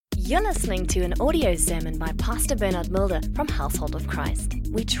You're listening to an audio sermon by Pastor Bernard Mulder from Household of Christ.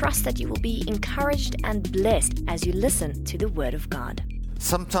 We trust that you will be encouraged and blessed as you listen to the Word of God.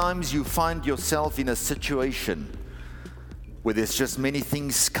 Sometimes you find yourself in a situation where there's just many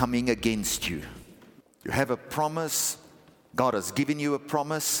things coming against you. You have a promise. God has given you a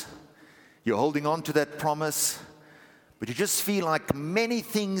promise. You're holding on to that promise, but you just feel like many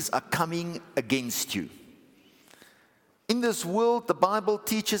things are coming against you. In this world, the Bible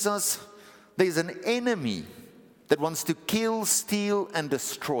teaches us there's an enemy that wants to kill, steal, and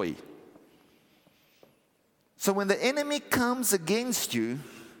destroy. So when the enemy comes against you,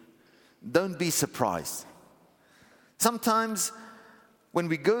 don't be surprised. Sometimes when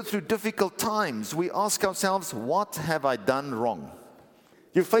we go through difficult times, we ask ourselves, what have I done wrong?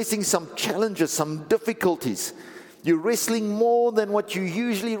 You're facing some challenges, some difficulties. You're wrestling more than what you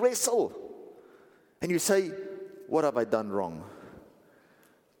usually wrestle. And you say, what have I done wrong?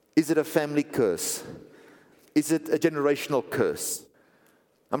 Is it a family curse? Is it a generational curse?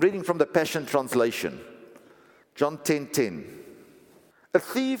 I'm reading from the Passion Translation. John 10:10. A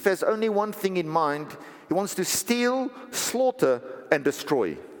thief has only one thing in mind. He wants to steal, slaughter, and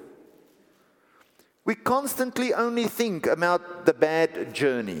destroy. We constantly only think about the bad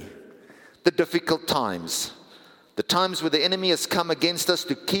journey, the difficult times, the times where the enemy has come against us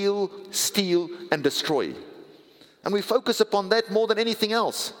to kill, steal, and destroy. And we focus upon that more than anything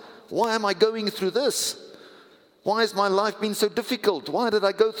else. Why am I going through this? Why has my life been so difficult? Why did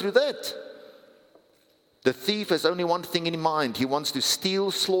I go through that? The thief has only one thing in mind. He wants to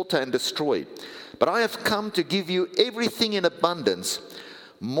steal, slaughter, and destroy. But I have come to give you everything in abundance,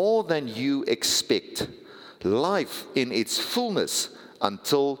 more than you expect. Life in its fullness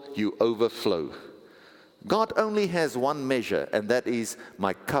until you overflow. God only has one measure, and that is,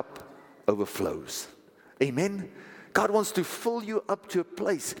 my cup overflows. Amen? God wants to fill you up to a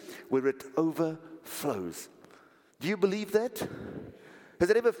place where it overflows. Do you believe that? Has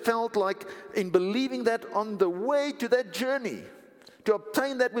it ever felt like in believing that on the way to that journey, to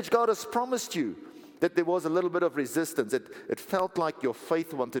obtain that which God has promised you, that there was a little bit of resistance? It felt like your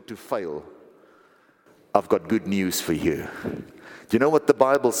faith wanted to fail. I've got good news for you. Do you know what the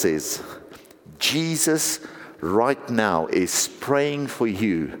Bible says? Jesus right now is praying for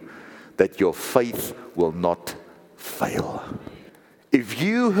you that your faith will not fail. If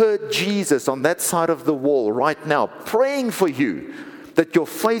you heard Jesus on that side of the wall right now praying for you that your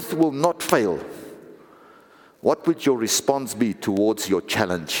faith will not fail, what would your response be towards your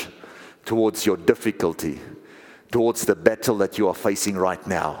challenge, towards your difficulty, towards the battle that you are facing right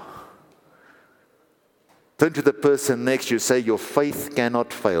now? Turn to the person next to you, say, your faith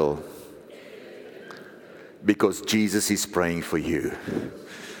cannot fail because Jesus is praying for you.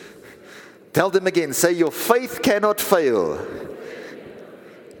 Tell them again, say, your faith cannot fail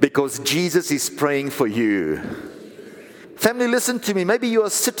because Jesus is praying for you. Family, listen to me. Maybe you are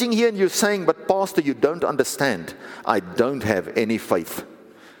sitting here and you're saying, but Pastor, you don't understand. I don't have any faith.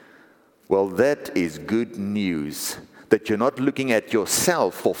 Well, that is good news, that you're not looking at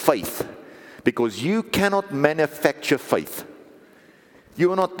yourself for faith, because you cannot manufacture faith.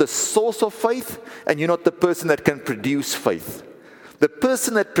 You are not the source of faith, and you're not the person that can produce faith. The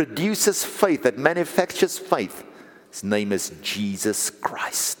person that produces faith, that manufactures faith, his name is Jesus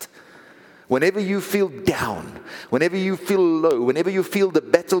Christ. Whenever you feel down, whenever you feel low, whenever you feel the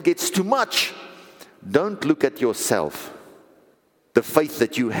battle gets too much, don't look at yourself, the faith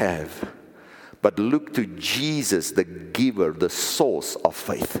that you have, but look to Jesus, the giver, the source of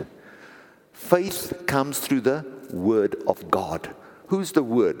faith. Faith comes through the Word of God. Who's the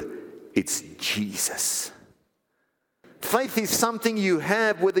Word? It's Jesus. Faith is something you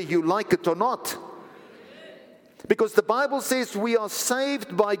have whether you like it or not. Because the Bible says we are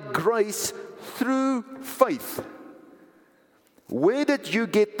saved by grace through faith. Where did you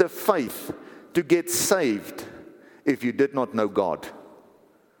get the faith to get saved if you did not know God?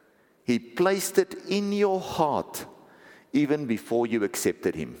 He placed it in your heart even before you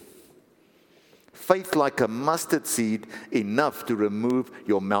accepted Him. Faith like a mustard seed, enough to remove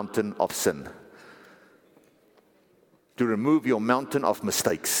your mountain of sin, to remove your mountain of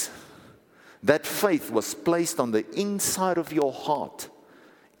mistakes. That faith was placed on the inside of your heart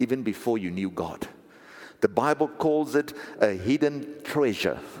even before you knew God. The Bible calls it a hidden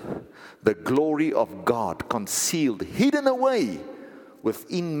treasure, the glory of God concealed, hidden away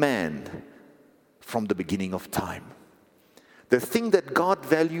within man from the beginning of time. The thing that God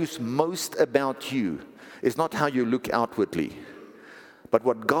values most about you is not how you look outwardly, but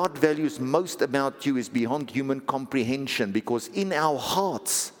what God values most about you is beyond human comprehension, because in our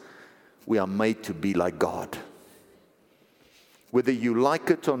hearts we are made to be like God. Whether you like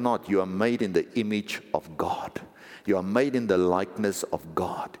it or not, you are made in the image of God. You are made in the likeness of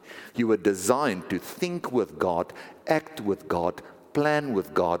God. You were designed to think with God, act with God, plan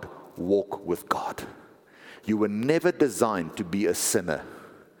with God, walk with God. You were never designed to be a sinner.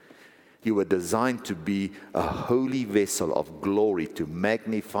 You were designed to be a holy vessel of glory, to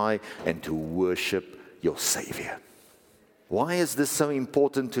magnify and to worship your Savior. Why is this so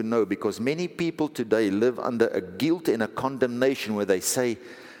important to know? Because many people today live under a guilt and a condemnation where they say,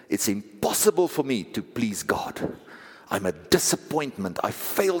 it's impossible for me to please God. I'm a disappointment. I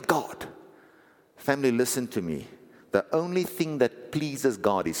failed God. Family, listen to me. The only thing that pleases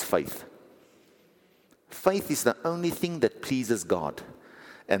God is faith. Faith is the only thing that pleases God.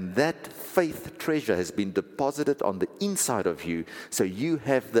 And that faith treasure has been deposited on the inside of you, so you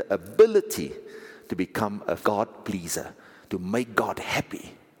have the ability to become a God pleaser, to make God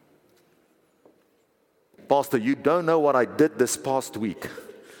happy. Pastor, you don't know what I did this past week.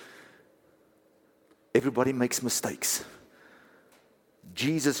 Everybody makes mistakes.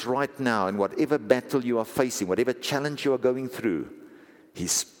 Jesus right now, in whatever battle you are facing, whatever challenge you are going through,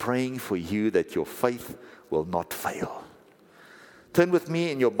 He's praying for you that your faith will not fail. Turn with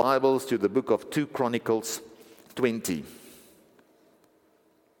me in your Bibles to the book of 2 Chronicles 20.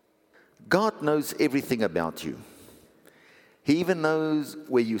 God knows everything about you. He even knows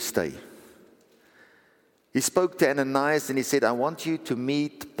where you stay. He spoke to Ananias and he said, I want you to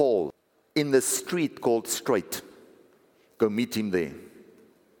meet Paul in the street called Straight. Go meet him there.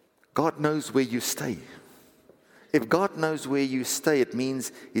 God knows where you stay. If God knows where you stay, it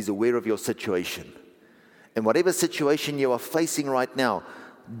means He's aware of your situation. And whatever situation you are facing right now,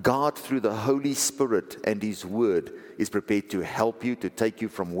 God, through the Holy Spirit and His Word, is prepared to help you, to take you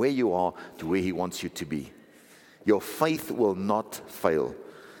from where you are to where He wants you to be. Your faith will not fail.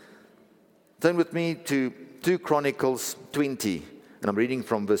 Turn with me to 2 Chronicles 20, and I'm reading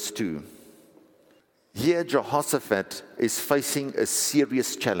from verse 2. Here, Jehoshaphat is facing a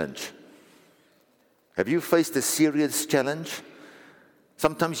serious challenge. Have you faced a serious challenge?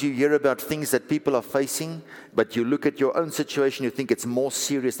 Sometimes you hear about things that people are facing, but you look at your own situation, you think it's more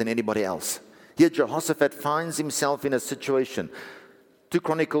serious than anybody else. Here, Jehoshaphat finds himself in a situation. 2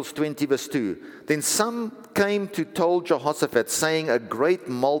 Chronicles 20 verse 2. Then some came to tell Jehoshaphat, saying, a great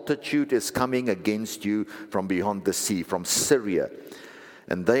multitude is coming against you from beyond the sea, from Syria.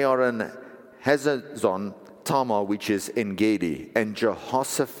 And they are in Hazazon Tamar, which is En-Gedi. And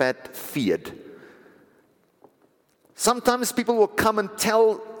Jehoshaphat feared. Sometimes people will come and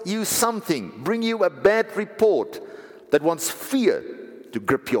tell you something, bring you a bad report that wants fear to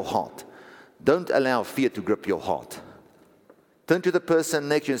grip your heart. Don't allow fear to grip your heart. Turn to the person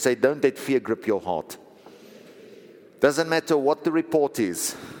next to you and say, don't let fear grip your heart. Doesn't matter what the report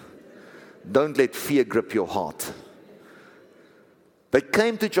is. Don't let fear grip your heart. They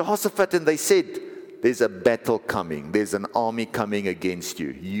came to Jehoshaphat and they said, there's a battle coming. There's an army coming against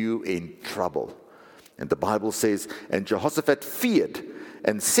you. You in trouble. And the Bible says, and Jehoshaphat feared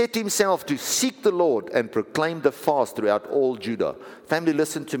and set himself to seek the Lord and proclaim the fast throughout all Judah. Family,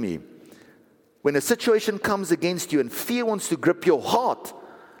 listen to me. When a situation comes against you and fear wants to grip your heart,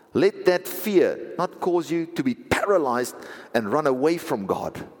 let that fear not cause you to be paralyzed and run away from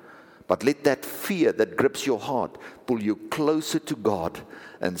God. But let that fear that grips your heart pull you closer to God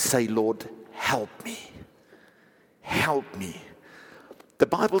and say, Lord, help me. Help me. The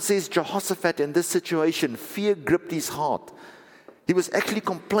Bible says Jehoshaphat in this situation, fear gripped his heart. He was actually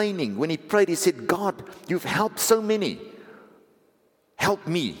complaining. When he prayed, he said, God, you've helped so many. Help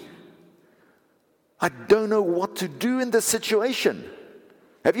me. I don't know what to do in this situation.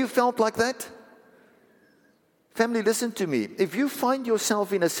 Have you felt like that? Family, listen to me. If you find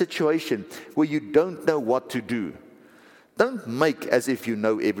yourself in a situation where you don't know what to do, don't make as if you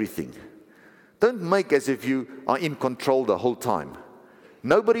know everything. Don't make as if you are in control the whole time.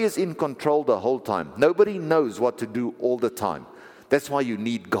 Nobody is in control the whole time. Nobody knows what to do all the time. That's why you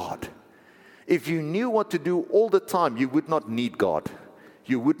need God. If you knew what to do all the time, you would not need God.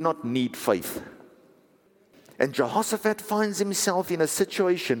 You would not need faith. And Jehoshaphat finds himself in a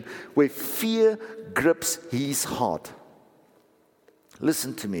situation where fear grips his heart.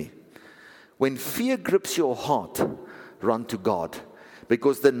 Listen to me. When fear grips your heart, run to God.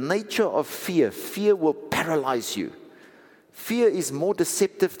 Because the nature of fear will paralyze you. Fear is more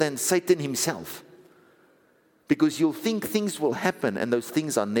deceptive than Satan himself. Because you'll think things will happen and those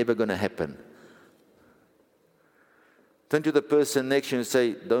things are never going to happen. Turn to the person next to you and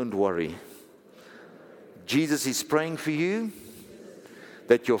say, don't worry. Jesus is praying for you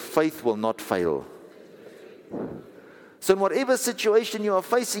that your faith will not fail. So in whatever situation you are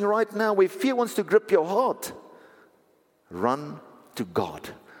facing right now where fear wants to grip your heart, Run to God.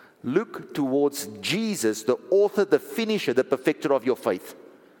 Look towards Jesus, the author, the finisher, the perfecter of your faith.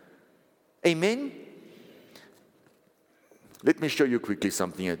 Amen? Let me show you quickly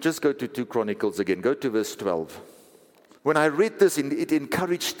something here. Just go to 2 Chronicles again. Go to verse 12. When I read this, it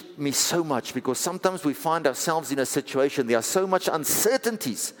encouraged me so much, because sometimes we find ourselves in a situation, there are so much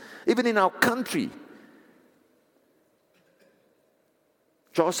uncertainties, even in our country.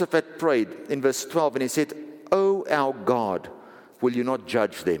 Jehoshaphat prayed in verse 12, and he said, "O our God, will you not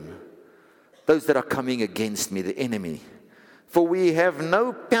judge them, those that are coming against me, the enemy? For we have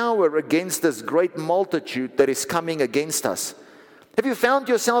no power against this great multitude that is coming against us." Have you found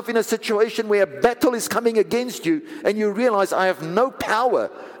yourself in a situation where a battle is coming against you and you realize, I have no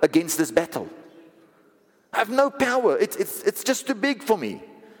power against this battle? I have no power. It's just too big for me.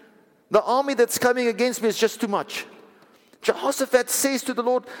 The army that's coming against me is just too much. Jehoshaphat says to the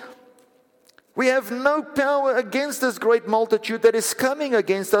Lord, we have no power against this great multitude that is coming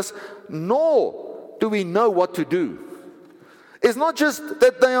against us, nor do we know what to do. It's not just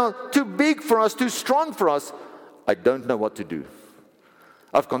that they are too big for us, too strong for us. I don't know what to do.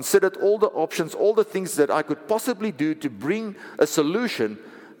 I've considered all the options, all the things that I could possibly do to bring a solution.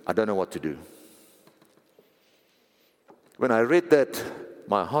 I don't know what to do. When I read that,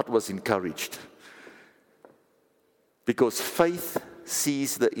 my heart was encouraged. Because faith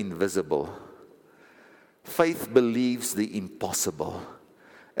sees the invisible. Faith believes the impossible.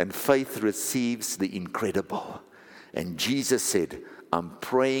 And faith receives the incredible. And Jesus said, I'm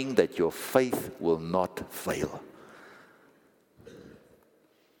praying that your faith will not fail.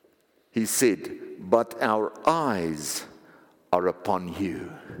 He said, but our eyes are upon you.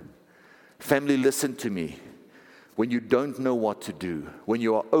 Family, listen to me. When you don't know what to do, when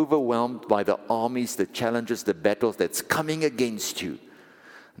you are overwhelmed by the armies, the challenges, the battles that's coming against you,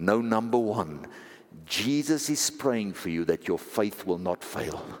 know, number one, Jesus is praying for you that your faith will not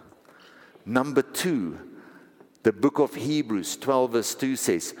fail. Number two, the book of Hebrews 12 verse 2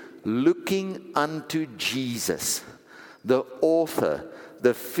 says, looking unto Jesus, the author,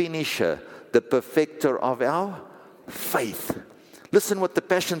 the finisher, the perfecter of our faith. Listen what the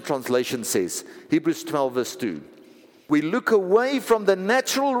Passion Translation says. Hebrews 12 verse 2. We look away from the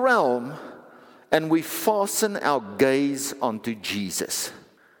natural realm and we fasten our gaze onto Jesus.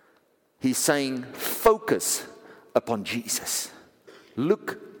 He's saying, focus upon Jesus.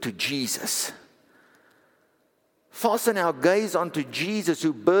 Look to Jesus. Fasten our gaze onto Jesus,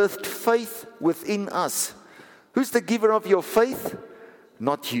 who birthed faith within us. Who's the giver of your faith?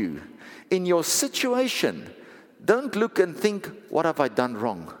 Not you. In your situation, don't look and think, what have I done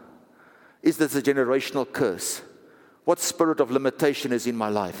wrong? Is this a generational curse? What spirit of limitation is in my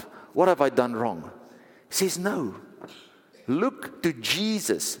life? What have I done wrong? He says, no. Look to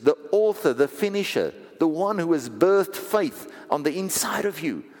Jesus, the author, the finisher, the one who has birthed faith on the inside of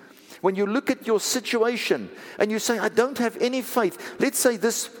you. When you look at your situation and you say, I don't have any faith. Let's say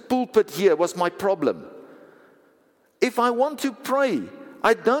this pulpit here was my problem. If I want to pray,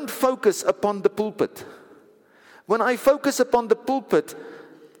 I don't focus upon the pulpit. When I focus upon the pulpit,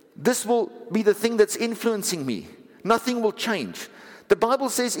 this will be the thing that's influencing me. Nothing will change. The Bible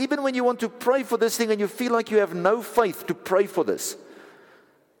says even when you want to pray for this thing and you feel like you have no faith to pray for this,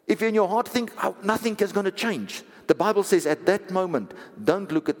 if you in your heart think, oh, nothing is going to change, the Bible says at that moment,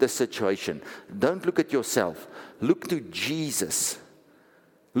 don't look at the situation. Don't look at yourself. Look to Jesus.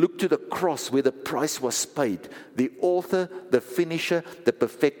 Look to the cross where the price was paid. The author, the finisher, the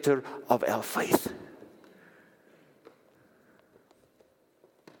perfecter of our faith.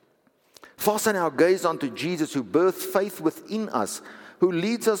 Fasten our gaze onto Jesus, who birthed faith within us, who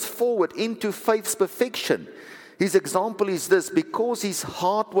leads us forward into faith's perfection. His example is this: because his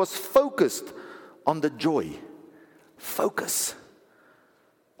heart was focused on the joy, focus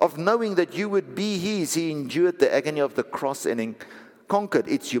of knowing that you would be his, he endured the agony of the cross and conquered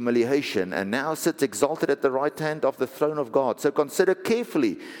its humiliation, and now sits exalted at the right hand of the throne of God. So consider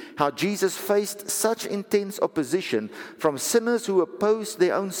carefully how Jesus faced such intense opposition from sinners who opposed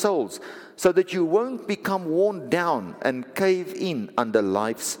their own souls, so that you won't become worn down and cave in under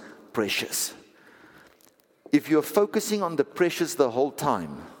life's pressures. If you're focusing on the pressures the whole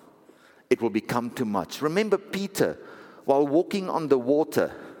time, it will become too much. Remember Peter, while walking on the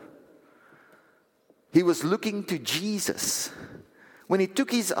water, he was looking to Jesus. When he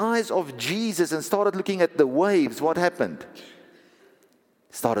took his eyes off Jesus and started looking at the waves, what happened?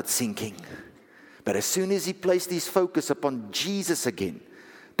 Started sinking. But as soon as he placed his focus upon Jesus again,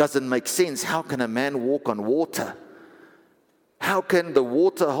 doesn't make sense. How can a man walk on water? How can the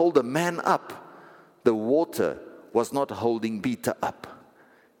water hold a man up? The water was not holding Peter up.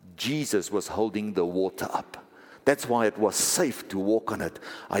 Jesus was holding the water up. That's why it was safe to walk on it.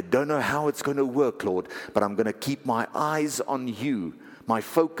 I don't know how it's going to work, Lord, but I'm going to keep my eyes on you, my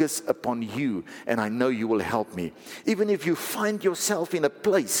focus upon you, and I know you will help me. Even if you find yourself in a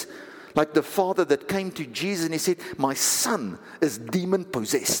place like the father that came to Jesus and he said, my son is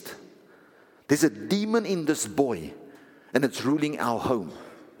demon-possessed. There's a demon in this boy, and it's ruling our home.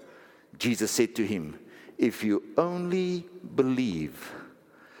 Jesus said to him, if you only believe,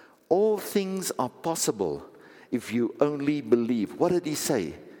 all things are possible if you only believe. What did he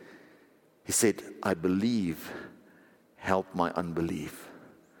say? He said, I believe, help my unbelief.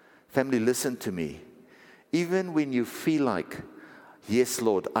 Family, listen to me. Even when you feel like, yes,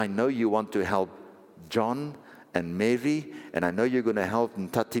 Lord, I know you want to help John and Mary, and I know you're going to help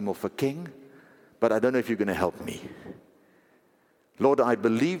Ntati Mofokeng, but I don't know if you're going to help me. Lord, I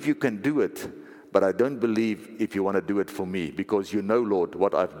believe you can do it, but I don't believe if you want to do it for me, because you know, Lord,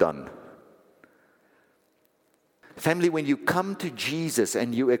 what I've done. Family, when you come to Jesus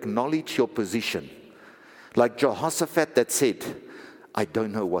and you acknowledge your position, like Jehoshaphat that said, I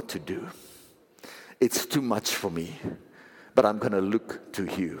don't know what to do. It's too much for me, but I'm going to look to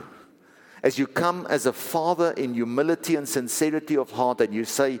you. As you come as a father in humility and sincerity of heart and you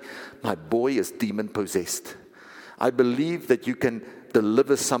say, my boy is demon-possessed. I believe that you can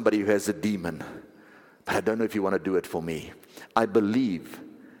deliver somebody who has a demon, but I don't know if you want to do it for me. I believe,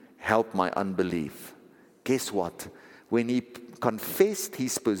 help my unbelief. Guess what? When he confessed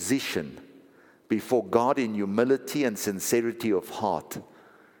his position before God in humility and sincerity of heart,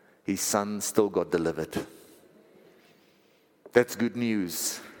 his son still got delivered. That's good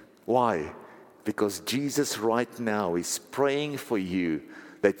news. Why? Because Jesus right now is praying for you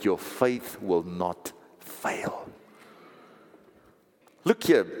that your faith will not fail. Look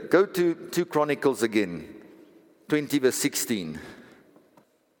here, go to 2 Chronicles again, 20 verse 16.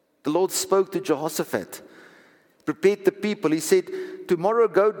 The Lord spoke to Jehoshaphat, prepared the people. He said, tomorrow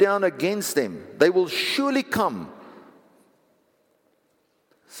go down against them. They will surely come.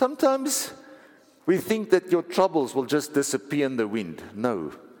 Sometimes we think that your troubles will just disappear in the wind.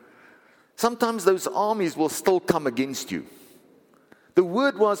 No. Sometimes those armies will still come against you. The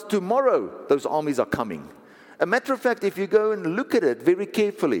word was tomorrow those armies are coming. A matter of fact, if you go and look at it very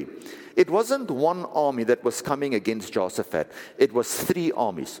carefully, it wasn't one army that was coming against Jehoshaphat. It was 3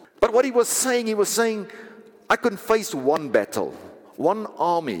 armies. But what he was saying, I can face one battle, one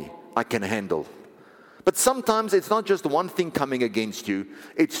army I can handle. But sometimes it's not just one thing coming against you.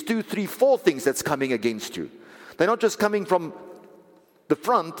 It's 2, 3, 4 things that's coming against you. They're not just coming from the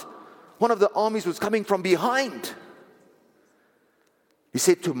front. One of the armies was coming from behind. He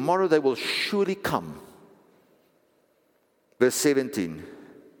said, tomorrow they will surely come. Verse 17,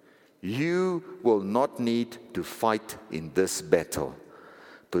 you will not need to fight in this battle.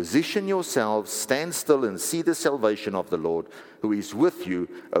 Position yourselves, stand still and see the salvation of the Lord, who is with you,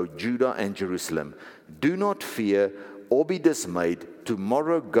 O Judah and Jerusalem. Do not fear or be dismayed.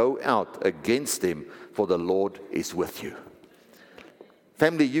 Tomorrow go out against them, for the Lord is with you.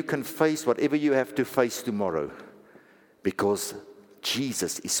 Family, you can face whatever you have to face tomorrow because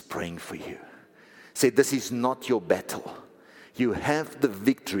Jesus is praying for you. Say, this is not your battle. You have the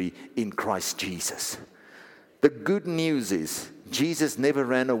victory in Christ Jesus. The good news is Jesus never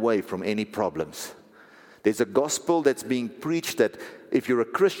ran away from any problems. There's a gospel that's being preached that if you're a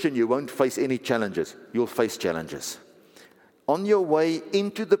Christian, you won't face any challenges. You'll face challenges. On your way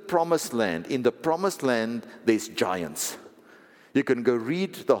into the promised land, in the promised land, there's giants. You can go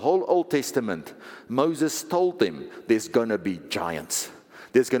read the whole Old Testament. Moses told them there's going to be giants.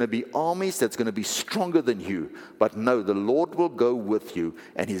 There's going to be armies that's going to be stronger than you. But no, the Lord will go with you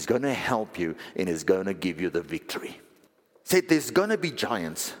and He's going to help you and He's going to give you the victory. Said there's going to be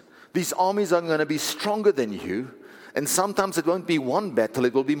giants. These armies are going to be stronger than you. And sometimes it won't be one battle,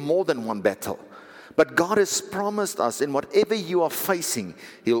 it will be more than one battle. But God has promised us in whatever you are facing,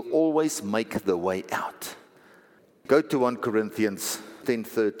 He'll always make the way out. Go to 1 Corinthians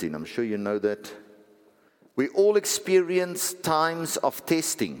 10:13. I'm sure you know that. We all experience times of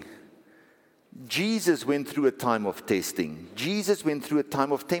testing. Jesus went through a time of testing. Jesus went through a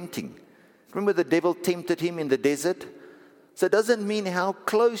time of tempting. Remember the devil tempted Him in the desert? So it doesn't mean how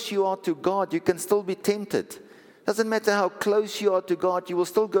close you are to God, you can still be tempted. Doesn't matter how close you are to God, you will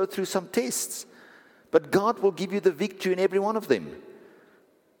still go through some tests. But God will give you the victory in every one of them.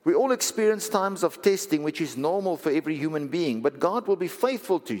 We all experience times of testing, which is normal for every human being. But God will be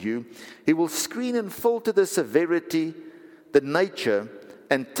faithful to you. He will screen and filter the severity, the nature,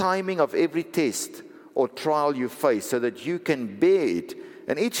 and timing of every test or trial you face so that you can bear it.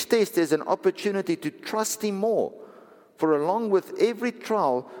 And each test is an opportunity to trust Him more. For along with every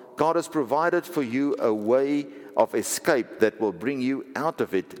trial, God has provided for you a way of escape that will bring you out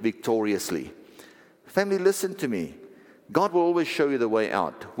of it victoriously. Family, listen to me. God will always show you the way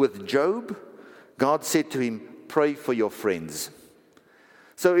out. With Job, God said to him, pray for your friends.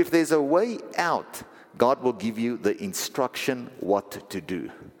 So if there's a way out, God will give you the instruction what to do.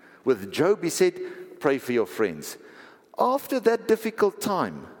 With Job, he said, pray for your friends. After that difficult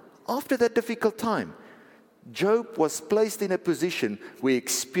time, Job was placed in a position where he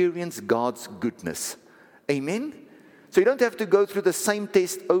experienced God's goodness. Amen? So you don't have to go through the same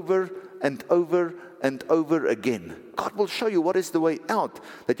test over and over and over again. God will show you what is the way out,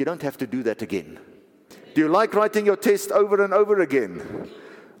 that you don't have to do that again. Do you like writing your test over and over again?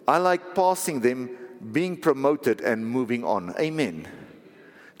 I like passing them, being promoted, and moving on. Amen.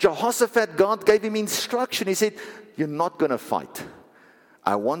 Jehoshaphat, God gave him instruction. He said, you're not going to fight.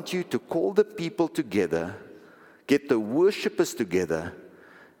 I want you to call the people together, get the worshipers together,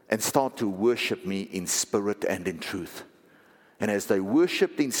 and start to worship me in spirit and in truth. And as they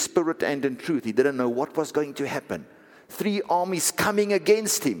worshipped in spirit and in truth, he didn't know what was going to happen. 3 armies coming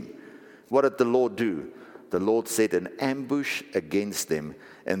against him. What did the Lord do? The Lord set an ambush against them.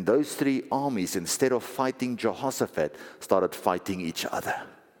 And those 3 armies, instead of fighting Jehoshaphat, started fighting each other,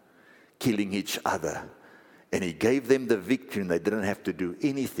 killing each other. And he gave them the victory, and they didn't have to do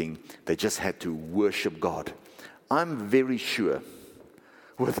anything. They just had to worship God. I'm very sure,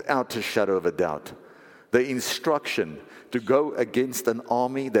 without a shadow of a doubt, the instruction to go against an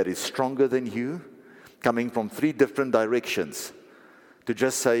army that is stronger than you, coming from 3 different directions, to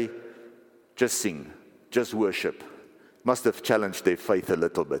just say, just sing, just worship, must have challenged their faith a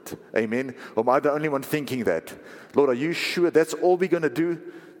little bit. Amen? Or am I the only one thinking that? Lord, are you sure that's all we're going to do?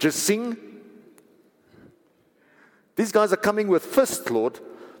 Just sing? These guys are coming with fists, Lord.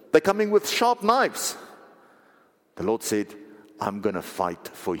 They're coming with sharp knives. The Lord said, I'm going to fight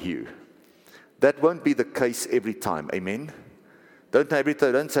for you. That won't be the case every time. Amen? Don't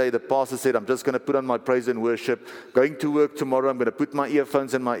say the pastor said, I'm just going to put on my praise and worship. Going to work tomorrow, I'm going to put my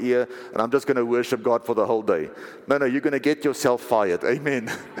earphones in my ear, and I'm just going to worship God for the whole day. No, you're going to get yourself fired. Amen?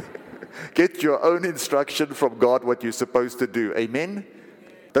 Get your own instruction from God what you're supposed to do. Amen?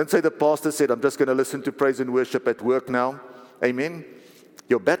 Don't say the pastor said, I'm just going to listen to praise and worship at work now. Amen?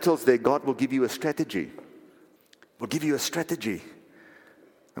 Your battles there, God will give you a strategy. Will give you a strategy.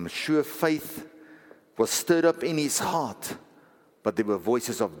 I'm sure faith was stirred up in his heart, but there were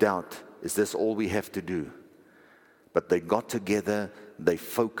voices of doubt. Is this all we have to do? But they got together, they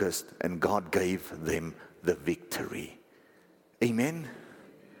focused, and God gave them the victory. Amen?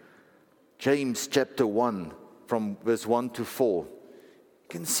 James chapter 1, from verse 1 to 4.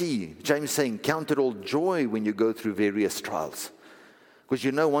 You can see James saying, count it all joy when you go through various trials. Because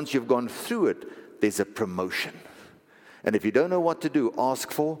you know once you've gone through it, there's a promotion. And if you don't know what to do,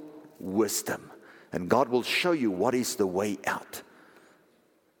 ask for wisdom. And God will show you what is the way out.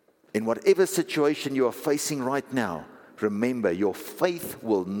 In whatever situation you are facing right now, remember your faith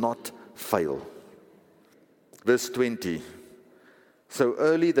will not fail. Verse 20. So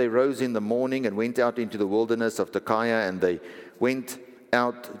early they rose in the morning and went out into the wilderness of Tekoa, and they went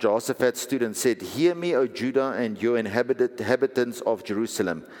out. Jehoshaphat stood and said, hear me, O Judah, and you inhabitants of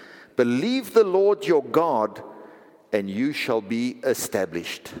Jerusalem. Believe the Lord your God, and you shall be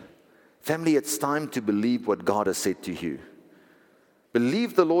established. Family, it's time to believe what God has said to you.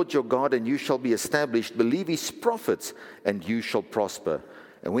 Believe the Lord your God, and you shall be established. Believe his prophets, and you shall prosper.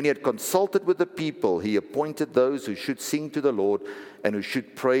 And when he had consulted with the people, he appointed those who should sing to the Lord and who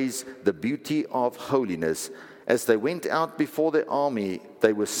should praise the beauty of holiness. As they went out before the army,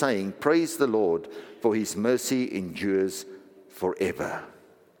 they were saying, praise the Lord, for his mercy endures forever.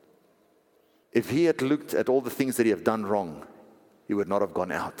 If he had looked at all the things that he had done wrong, he would not have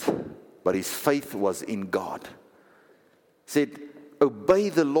gone out. But his faith was in God. He said, obey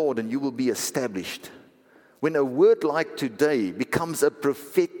the Lord and you will be established. When a word like today becomes a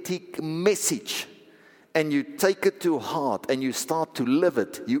prophetic message and you take it to heart and you start to live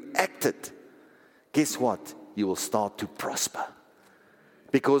it, you act it, guess what? You will start to prosper.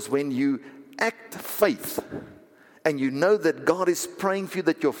 Because when you act faith and you know that God is praying for you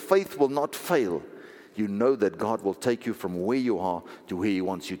that your faith will not fail, you know that God will take you from where you are to where he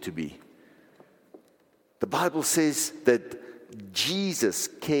wants you to be. The Bible says that Jesus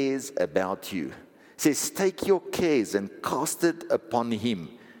cares about you. It says, take your cares and cast it upon him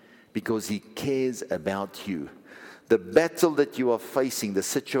because he cares about you. The battle that you are facing, the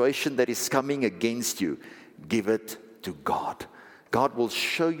situation that is coming against you, give it to God. God will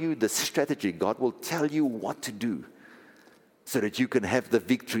show you the strategy. God will tell you what to do so that you can have the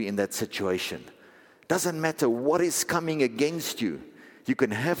victory in that situation. Doesn't matter what is coming against you. You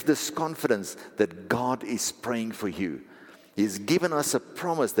can have this confidence that God is praying for you. He's given us a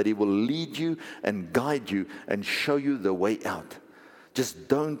promise that He will lead you and guide you and show you the way out. Just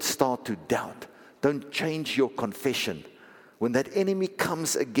don't start to doubt. Don't change your confession. When that enemy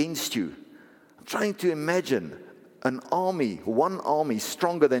comes against you, I'm trying to imagine one army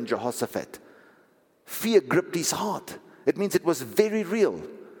stronger than Jehoshaphat. Fear gripped his heart. It means it was very real.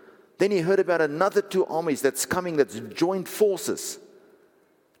 Then he heard about another 2 armies that's coming, that's joined forces.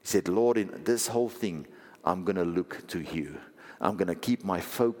 He said, Lord, in this whole thing, I'm going to look to you. I'm going to keep my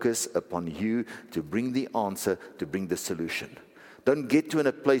focus upon you to bring the answer, to bring the solution. Don't get to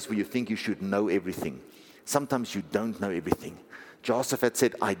a place where you think you should know everything. Sometimes you don't know everything. Jehoshaphat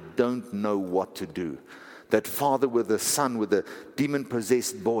said, I don't know what to do. That father with a son with a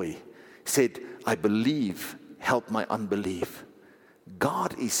demon-possessed boy said, I believe, help my unbelief.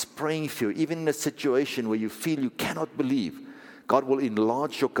 God is praying for you, even in a situation where you feel you cannot believe. God will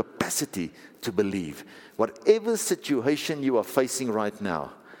enlarge your capacity to believe. Whatever situation you are facing right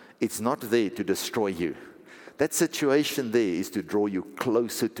now, it's not there to destroy you. That situation there is to draw you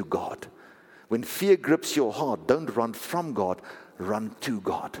closer to God. When fear grips your heart, don't run from God, run to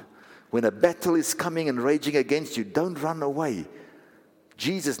God. When a battle is coming and raging against you, don't run away.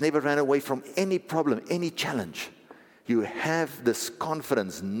 Jesus never ran away from any problem, any challenge. You have this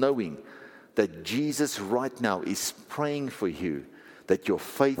confidence knowing that Jesus right now is praying for you, that your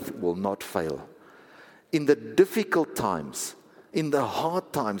faith will not fail. In the difficult times, in the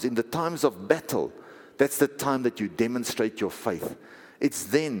hard times, in the times of battle, that's the time that you demonstrate your faith. It's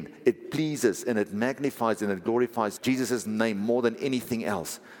then it pleases and it magnifies and it glorifies Jesus' name more than anything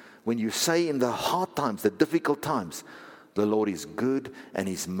else. When you say in the hard times, the difficult times, the Lord is good and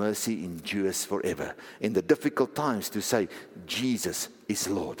His mercy endures forever. In the difficult times to say, Jesus is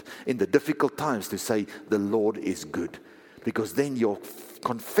Lord. In the difficult times to say, the Lord is good. Because then your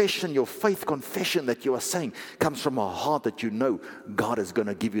confession, your faith confession that you are saying comes from a heart that you know God is going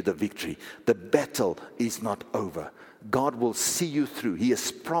to give you the victory. The battle is not over. God will see you through. He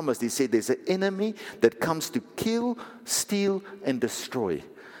has promised. He said there's an enemy that comes to kill, steal, and destroy.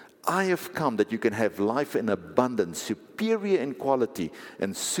 I have come that you can have life in abundance, superior in quality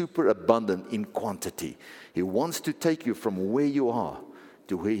and super abundant in quantity. He wants to take you from where you are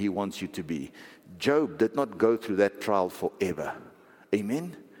to where He wants you to be. Job did not go through that trial forever.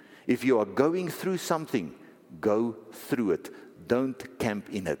 Amen? If you are going through something, go through it. Don't camp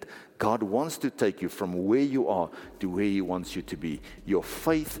in it. God wants to take you from where you are to where He wants you to be. Your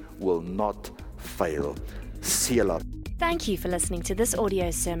faith will not fail. Selah. Thank you for listening to this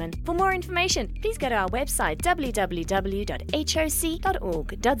audio sermon. For more information, please go to our website www.hoc.org.za.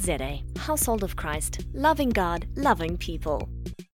 Household of Christ, loving God, loving people.